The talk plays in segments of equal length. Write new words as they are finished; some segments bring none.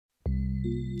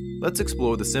Let's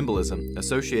explore the symbolism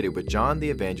associated with John the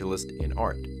Evangelist in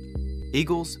art.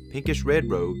 Eagles, pinkish red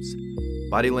robes,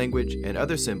 body language, and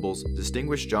other symbols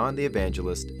distinguish John the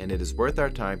Evangelist, and it is worth our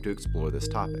time to explore this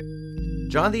topic.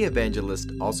 John the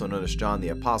Evangelist, also known as John the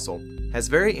Apostle, has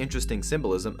very interesting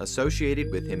symbolism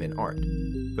associated with him in art.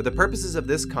 For the purposes of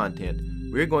this content,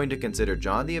 we are going to consider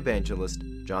John the Evangelist,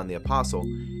 John the Apostle,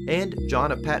 and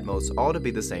John of Patmos all to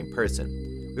be the same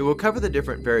person. We will cover the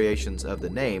different variations of the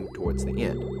name towards the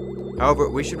end. However,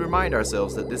 we should remind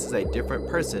ourselves that this is a different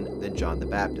person than John the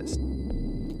Baptist.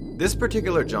 This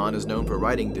particular John is known for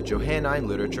writing the Johannine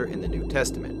literature in the New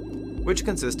Testament, which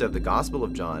consists of the Gospel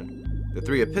of John, the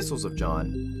 3 epistles of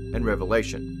John, and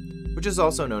Revelation, which is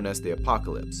also known as the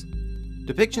Apocalypse.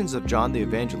 Depictions of John the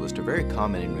Evangelist are very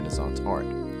common in Renaissance art.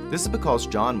 This is because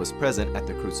John was present at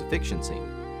the crucifixion scene,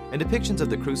 and depictions of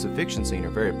the crucifixion scene are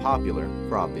very popular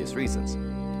for obvious reasons.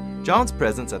 John's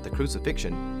presence at the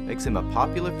crucifixion makes him a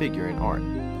popular figure in art,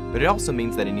 but it also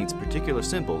means that he needs particular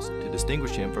symbols to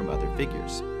distinguish him from other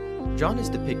figures. John is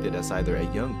depicted as either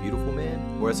a young, beautiful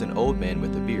man or as an old man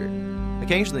with a beard.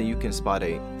 Occasionally you can spot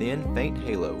a thin, faint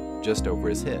halo just over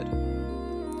his head.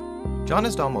 John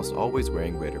is almost always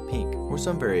wearing red or pink, or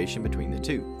some variation between the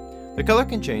two. The color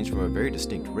can change from a very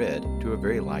distinct red to a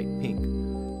very light pink,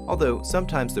 although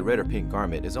sometimes the red or pink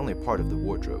garment is only part of the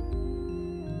wardrobe.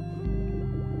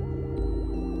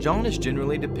 John is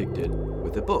generally depicted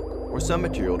with a book or some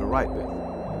material to write with.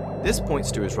 This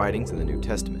points to his writings in the New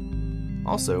Testament.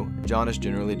 Also, John is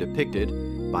generally depicted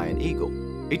by an eagle.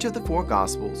 Each of the 4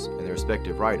 Gospels and their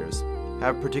respective writers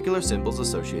have particular symbols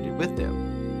associated with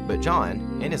them, but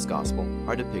John and his Gospel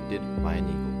are depicted by an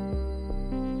eagle.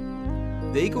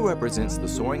 The eagle represents the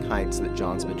soaring heights that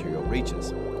John's material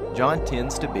reaches. John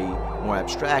tends to be more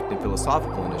abstract and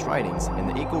philosophical in his writings, and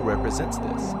the eagle represents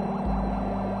this.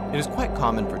 It is quite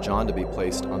common for John to be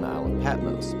placed on the Isle of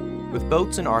Patmos, with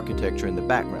boats and architecture in the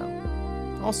background.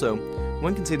 Also,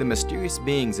 one can see the mysterious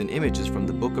beings and images from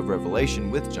the book of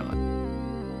Revelation with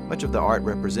John. Much of the art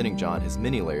representing John has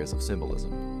many layers of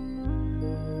symbolism.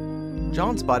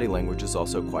 John's body language is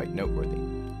also quite noteworthy.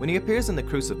 When he appears in the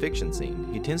crucifixion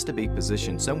scene, he tends to be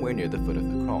positioned somewhere near the foot of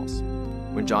the cross.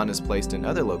 When John is placed in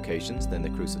other locations than the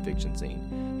crucifixion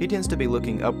scene, he tends to be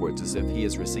looking upwards as if he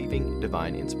is receiving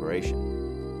divine inspiration.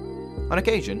 On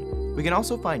occasion, we can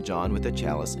also find John with a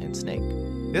chalice and snake.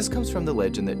 This comes from the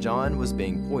legend that John was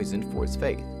being poisoned for his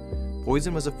faith.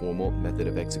 Poison was a formal method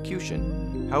of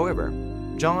execution. However,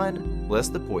 John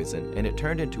blessed the poison and it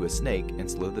turned into a snake and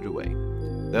slithered away.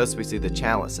 Thus we see the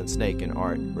chalice and snake in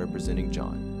art representing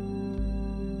John.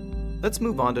 Let's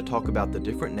move on to talk about the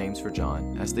different names for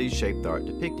John as these shape the art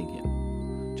depicting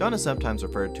him. John is sometimes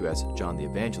referred to as John the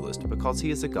Evangelist because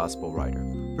he is a gospel writer,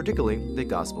 particularly the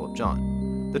Gospel of John.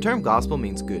 The term gospel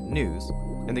means good news,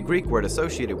 and the Greek word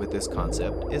associated with this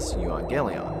concept is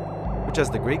euangelion, which has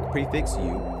the Greek prefix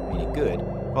eu, meaning good,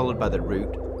 followed by the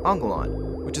root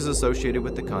angelon, which is associated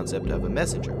with the concept of a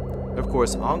messenger. Of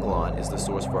course, angelon is the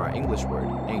source for our English word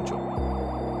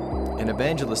angel. An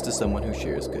evangelist is someone who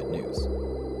shares good news.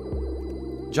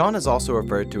 John is also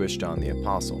referred to as John the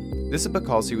Apostle. This is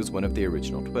because he was one of the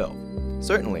original 12.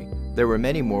 Certainly, there were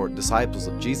many more disciples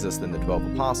of Jesus than the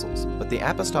 12 apostles, but the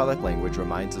apostolic language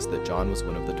reminds us that John was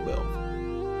one of the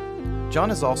 12. John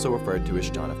is also referred to as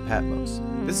John of Patmos.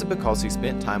 This is because he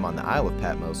spent time on the Isle of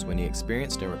Patmos when he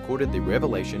experienced and recorded the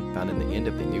revelation found in the end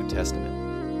of the New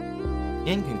Testament.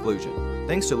 In conclusion,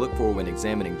 things to look for when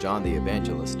examining John the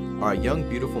Evangelist are a young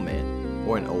beautiful man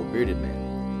or an old bearded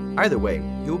man. Either way,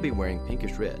 he will be wearing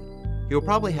pinkish red. He will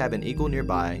probably have an eagle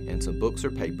nearby and some books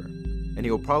or paper, and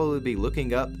he will probably be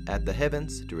looking up at the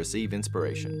heavens to receive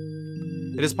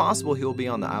inspiration. It is possible he will be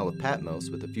on the Isle of Patmos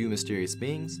with a few mysterious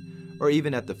beings, or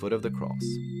even at the foot of the cross.